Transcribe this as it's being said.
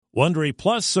Wondery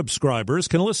Plus subscribers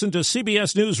can listen to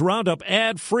CBS News Roundup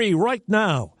ad-free right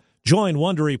now. Join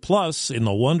Wondery Plus in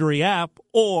the Wondery app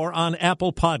or on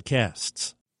Apple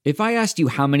Podcasts. If I asked you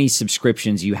how many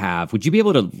subscriptions you have, would you be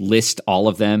able to list all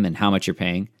of them and how much you're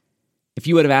paying? If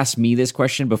you would have asked me this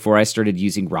question before I started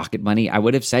using Rocket Money, I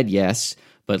would have said yes.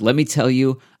 But let me tell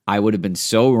you, I would have been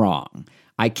so wrong.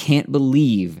 I can't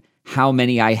believe how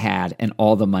many I had and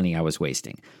all the money I was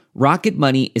wasting. Rocket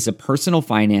Money is a personal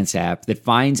finance app that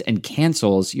finds and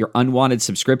cancels your unwanted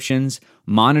subscriptions,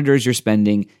 monitors your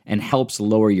spending, and helps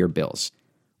lower your bills.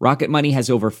 Rocket Money has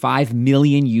over 5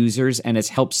 million users and has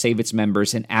helped save its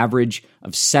members an average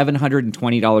of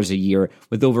 $720 a year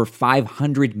with over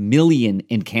 500 million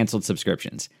in canceled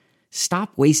subscriptions.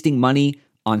 Stop wasting money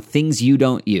on things you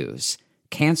don't use.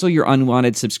 Cancel your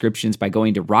unwanted subscriptions by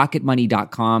going to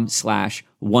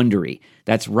rocketmoney.com/Wondery.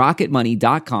 That's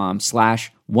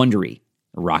rocketmoney.com/Wondery.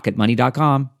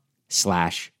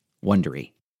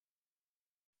 rocketmoney.com/Wondery.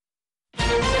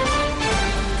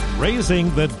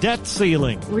 Raising the debt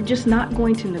ceiling. We're just not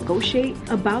going to negotiate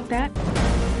about that.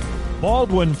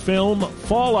 Baldwin film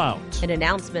fallout. An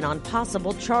announcement on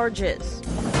possible charges.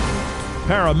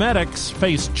 Paramedics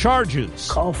face charges.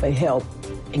 Call for help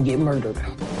and get murdered.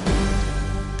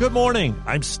 Good morning.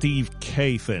 I'm Steve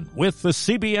Kathan with the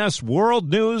CBS World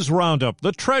News Roundup.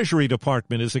 The Treasury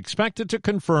Department is expected to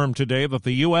confirm today that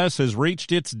the U.S. has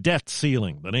reached its debt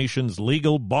ceiling, the nation's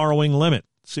legal borrowing limit.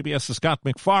 CBS's Scott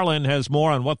McFarland has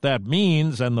more on what that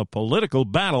means and the political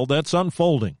battle that's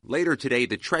unfolding. Later today,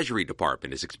 the Treasury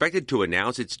Department is expected to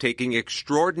announce it's taking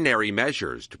extraordinary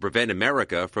measures to prevent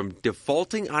America from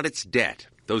defaulting on its debt.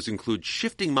 Those include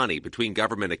shifting money between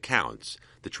government accounts.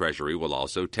 The Treasury will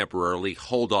also temporarily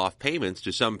hold off payments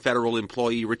to some federal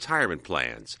employee retirement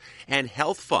plans and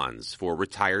health funds for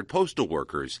retired postal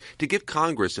workers to give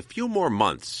Congress a few more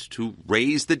months to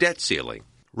raise the debt ceiling.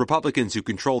 Republicans who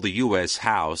control the U.S.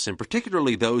 House, and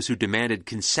particularly those who demanded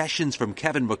concessions from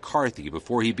Kevin McCarthy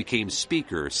before he became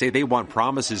Speaker, say they want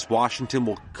promises Washington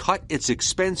will cut its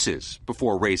expenses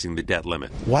before raising the debt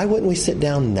limit. Why wouldn't we sit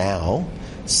down now,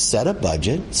 set a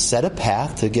budget, set a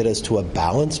path to get us to a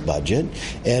balanced budget,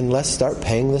 and let's start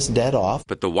paying this debt off?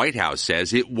 But the White House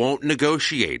says it won't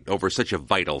negotiate over such a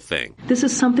vital thing. This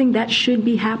is something that should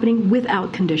be happening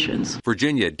without conditions.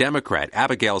 Virginia Democrat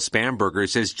Abigail Spanberger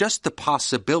says just the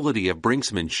possibility of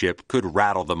brinksmanship could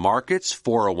rattle the markets,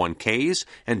 401ks,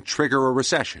 and trigger a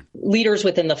recession. Leaders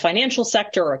within the financial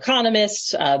sector,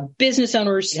 economists, business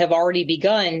owners have already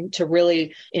begun to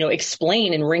really,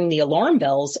 explain and ring the alarm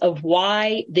bells of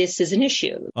why this is an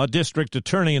issue. A district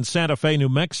attorney in Santa Fe, New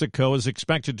Mexico, is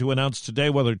expected to announce today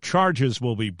whether charges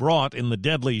will be brought in the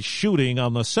deadly shooting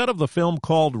on the set of the film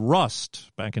called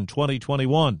Rust back in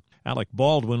 2021. Alec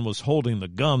Baldwin was holding the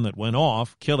gun that went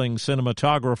off, killing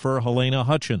cinematographer Helena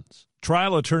Hutchins.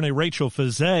 Trial attorney Rachel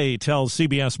Fezay tells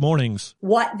CBS Mornings,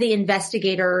 what the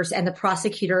investigators and the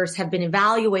prosecutors have been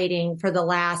evaluating for the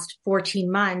last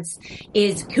 14 months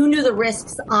is who knew the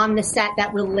risks on the set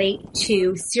that relate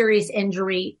to serious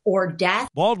injury or death.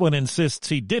 Baldwin insists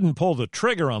he didn't pull the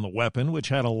trigger on the weapon, which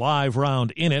had a live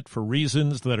round in it. For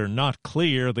reasons that are not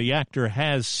clear, the actor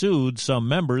has sued some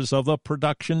members of the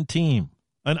production team.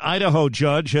 An Idaho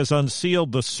judge has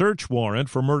unsealed the search warrant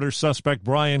for murder suspect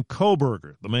Bryan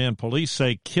Kohberger, the man police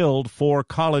say killed 4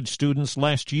 college students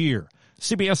last year.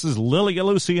 CBS's Lilia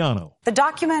Luciano. The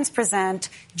documents present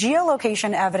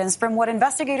geolocation evidence from what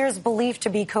investigators believe to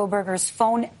be Kohberger's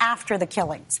phone after the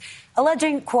killings,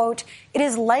 alleging, quote, it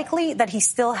is likely that he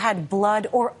still had blood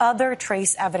or other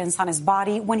trace evidence on his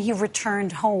body when he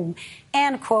returned home,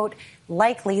 and, quote,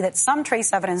 likely that some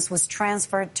trace evidence was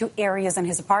transferred to areas in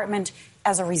his apartment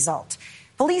as a result.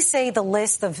 Police say the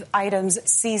list of items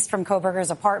seized from Kohberger's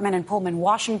apartment in Pullman,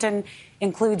 Washington,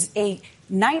 includes a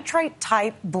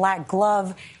nitrite-type black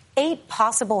glove, 8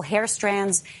 possible hair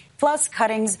strands, plus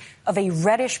cuttings of a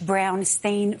reddish-brown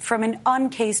stain from an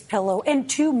uncased pillow and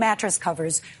 2 mattress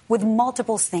covers with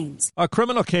multiple stains. A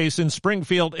criminal case in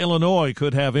Springfield, Illinois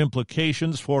could have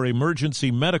implications for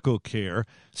emergency medical care.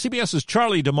 CBS's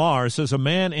Charlie DeMar says a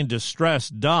man in distress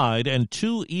died and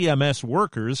 2 EMS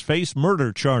workers face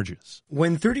murder charges.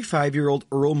 When 35-year-old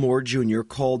Earl Moore Jr.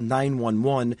 called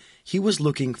 911, he was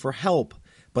looking for help,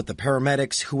 but the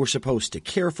paramedics who were supposed to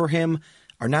care for him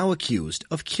are now accused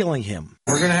of killing him.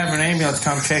 We're going to have an ambulance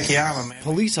come check you out, man.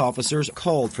 Police officers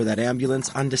called for that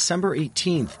ambulance on December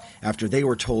 18th after they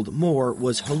were told Moore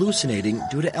was hallucinating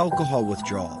due to alcohol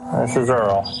withdrawal. This is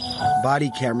Earl. Body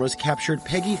cameras captured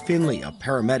Peggy Finley, a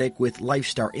paramedic with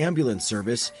Lifestar Ambulance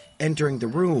Service, entering the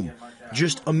room.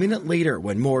 Just a minute later,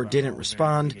 when Moore didn't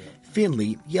respond,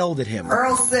 Finley yelled at him.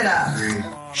 Earl, sit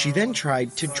up. She then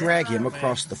tried to drag him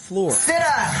across the floor. Sit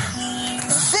up!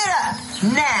 Sit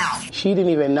up! Now! She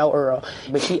didn't even know Earl,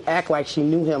 but she act like she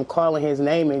knew him, calling his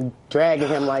name and dragging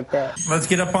him like that. Let's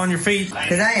get up on your feet.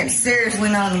 Because I am seriously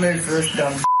not in the mood for this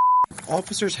dumb.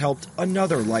 Officers helped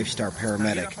another Lifestar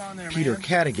paramedic, Peter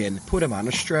Cadigan, put him on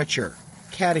a stretcher.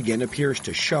 Cadigan appears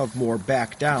to shove Moore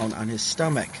back down on his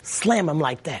stomach. Slam him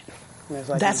like that.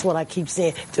 That's what I keep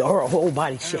saying, to her whole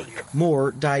body shake.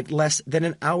 Moore died less than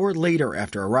an hour later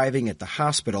after arriving at the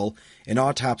hospital. An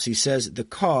autopsy says the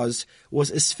cause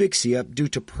was asphyxia due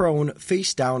to prone,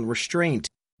 face-down restraint.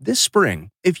 This spring,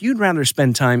 if you'd rather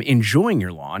spend time enjoying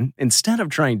your lawn instead of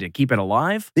trying to keep it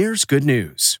alive, there's good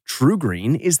news. True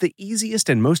Green is the easiest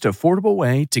and most affordable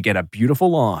way to get a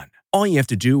beautiful lawn. All you have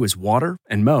to do is water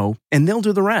and mow, and they'll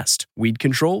do the rest. Weed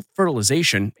control,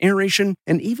 fertilization, aeration,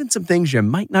 and even some things you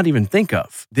might not even think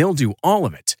of. They'll do all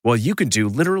of it, while you can do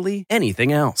literally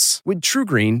anything else. With True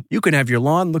Green, you can have your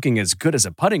lawn looking as good as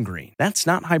a putting green. That's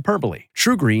not hyperbole.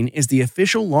 True Green is the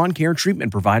official lawn care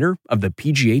treatment provider of the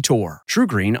PGA Tour. True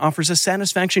Green offers a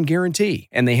satisfaction guarantee,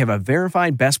 and they have a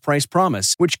verified best price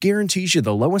promise, which guarantees you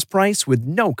the lowest price with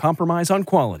no compromise on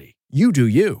quality. You do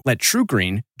you. Let True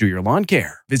Green do your lawn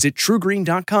care. Visit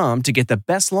TrueGreen.com to get the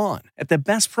best lawn at the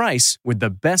best price with the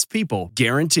best people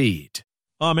guaranteed.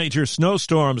 Major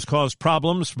snowstorms caused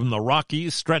problems from the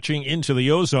Rockies stretching into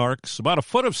the Ozarks. About a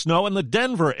foot of snow in the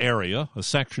Denver area. A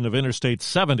section of Interstate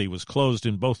 70 was closed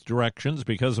in both directions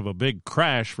because of a big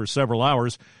crash for several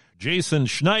hours. Jason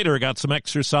Schneider got some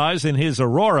exercise in his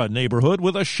Aurora neighborhood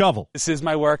with a shovel. This is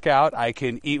my workout. I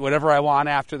can eat whatever I want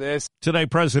after this. Today,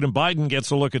 President Biden gets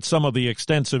a look at some of the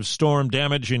extensive storm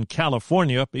damage in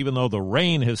California. Even though the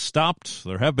rain has stopped,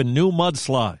 there have been new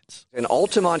mudslides. An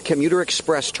Altamont commuter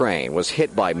express train was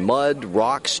hit by mud,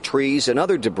 rocks, trees, and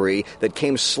other debris that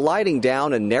came sliding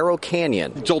down a narrow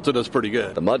canyon. It jolted us pretty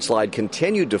good. The mudslide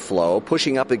continued to flow,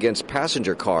 pushing up against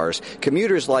passenger cars.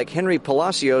 Commuters like Henry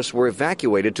Palacios were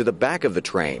evacuated to the back of the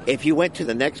train. If you went to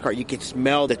the next car, you could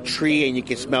smell the tree and you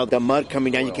could smell the mud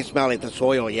coming down. You could smell like the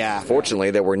soil, yeah. Fortunately,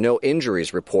 there were no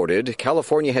injuries reported.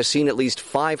 California has seen at least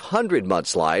 500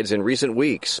 mudslides in recent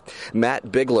weeks.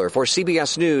 Matt Bigler for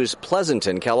CBS News,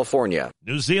 Pleasanton, California.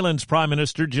 New Zealand's Prime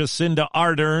Minister Jacinda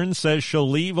Ardern says she'll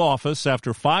leave office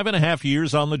after 5.5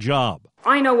 years on the job.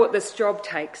 I know what this job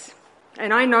takes,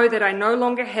 and I know that I no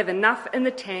longer have enough in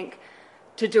the tank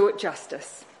to do it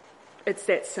justice. It's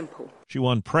that simple. She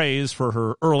won praise for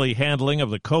her early handling of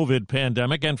the COVID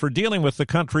pandemic and for dealing with the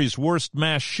country's worst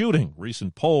mass shooting.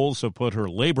 Recent polls have put her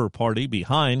Labor Party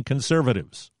behind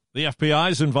conservatives. The FBI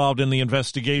is involved in the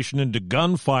investigation into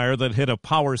gunfire that hit a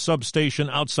power substation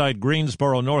outside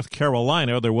Greensboro, North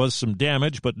Carolina. There was some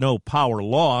damage, but no power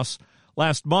loss.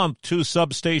 Last month, 2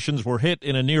 substations were hit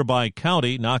in a nearby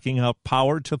county, knocking out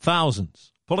power to thousands.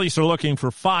 Police are looking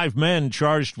for 5 men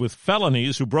charged with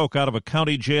felonies who broke out of a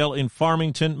county jail in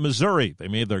Farmington, Missouri. They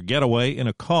made their getaway in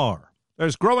a car.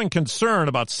 There's growing concern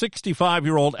about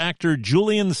 65-year-old actor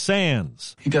Julian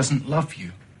Sands. He doesn't love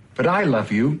you, but I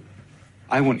love you.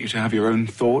 I want you to have your own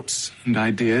thoughts and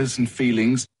ideas and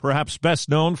feelings. Perhaps best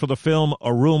known for the film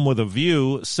A Room with a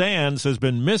View, Sands has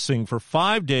been missing for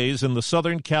 5 days in the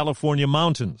Southern California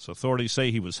mountains. Authorities say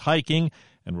he was hiking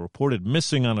and reported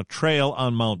missing on a trail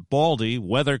on Mount Baldy.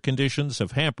 Weather conditions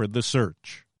have hampered the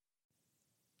search.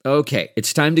 Okay,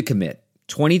 it's time to commit.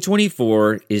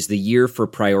 2024 is the year for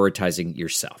prioritizing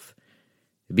yourself.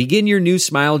 Begin your new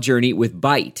smile journey with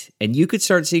Byte, and you could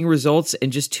start seeing results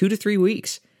in just 2 to 3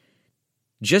 weeks.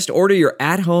 Just order your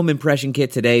at-home impression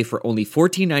kit today for only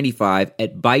 $14.95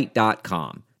 at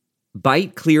Byte.com.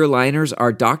 Byte clear liners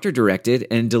are doctor-directed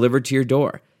and delivered to your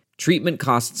door. Treatment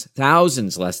costs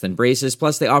thousands less than braces,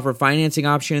 plus they offer financing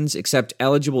options, accept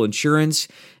eligible insurance,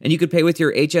 and you could pay with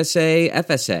your HSA,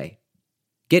 FSA.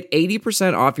 Get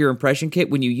 80% off your impression kit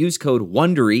when you use code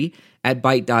WONDERY at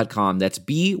Byte.com. That's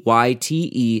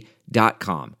BYTE.com.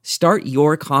 Start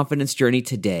your confidence journey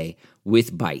today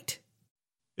with Byte.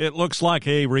 It looks like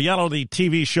a reality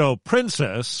TV show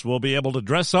princess will be able to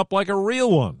dress up like a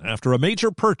real one after a major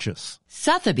purchase.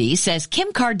 Sotheby's says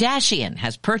Kim Kardashian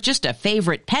has purchased a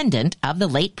favorite pendant of the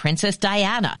late Princess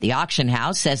Diana. The auction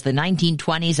house says the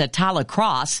 1920s Atala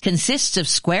cross consists of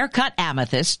square-cut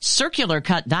amethyst,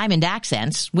 circular-cut diamond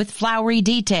accents with flowery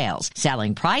details.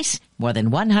 Selling price, more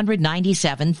than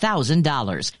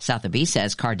 $197,000. Sotheby's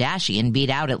says Kardashian beat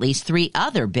out at least 3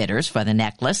 other bidders for the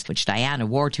necklace, which Diana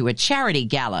wore to a charity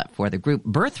gala for the group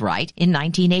Birthright in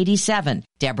 1987.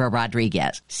 Deborah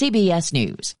Rodriguez, CBS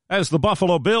News. As the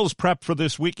Buffalo Bills prep for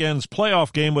this weekend's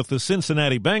playoff game with the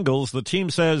Cincinnati Bengals, the team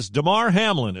says Damar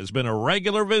Hamlin has been a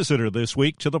regular visitor this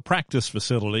week to the practice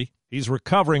facility. He's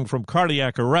recovering from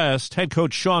cardiac arrest. Head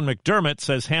coach Sean McDermott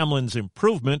says Hamlin's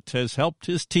improvement has helped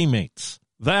his teammates.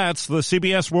 That's the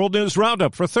CBS World News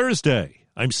Roundup for Thursday.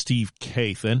 I'm Steve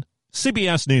Kathan,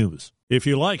 CBS News. If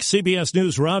you like CBS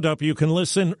News Roundup, you can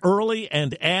listen early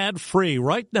and ad-free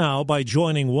right now by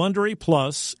joining Wondery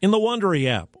Plus in the Wondery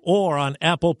app or on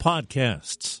Apple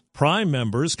Podcasts. Prime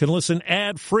members can listen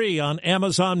ad-free on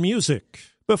Amazon Music.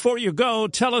 Before you go,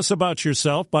 tell us about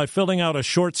yourself by filling out a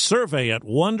short survey at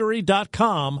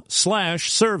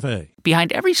Wondery.com/survey.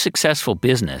 Behind every successful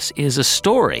business is a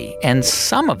story, and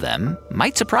some of them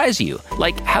might surprise you.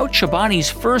 Like how Chobani's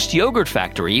first yogurt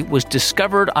factory was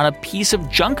discovered on a piece of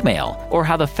junk mail, or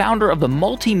how the founder of the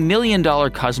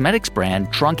multi-million-dollar cosmetics brand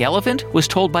Drunk Elephant was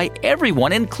told by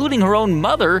everyone, including her own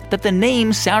mother, that the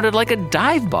name sounded like a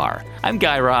dive bar. I'm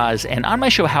Guy Raz, and on my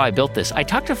show How I Built This, I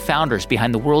talk to founders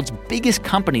behind the world's biggest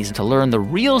companies to learn the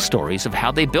real stories of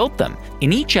how they built them.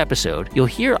 In each episode, you'll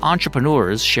hear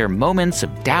entrepreneurs share moments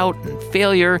of doubt and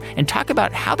failure and talk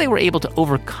about how they were able to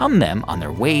overcome them on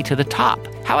their way to the top.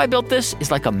 How I Built This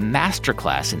is like a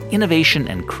masterclass in innovation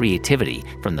and creativity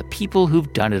from the people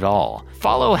who've done it all.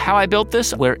 Follow How I Built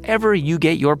This wherever you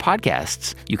get your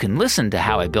podcasts. You can listen to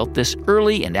How I Built This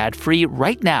early and ad-free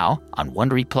right now on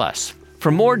Wondery Plus.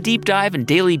 For more deep dive and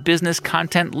daily business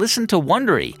content, listen to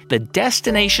Wondery, the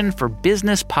destination for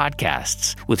business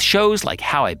podcasts. With shows like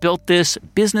How I Built This,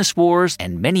 Business Wars,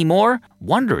 and many more,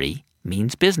 Wondery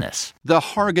means business. The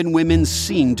Hargan women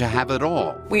seemed to have it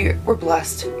all. We were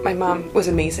blessed. My mom was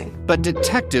amazing. But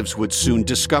detectives would soon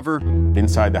discover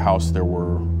inside the house there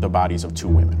were the bodies of 2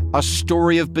 women. A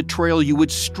story of betrayal you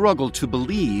would struggle to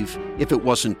believe if it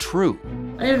wasn't true.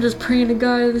 I am just praying to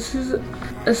God, this is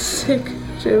a sick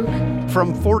joke.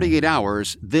 From 48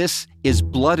 Hours, this is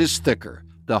Blood is Thicker,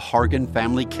 the Hargan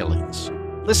family killings.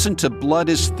 Listen to Blood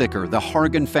is Thicker, the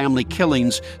Hargan family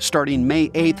killings, starting May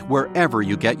 8th, wherever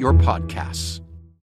you get your podcasts.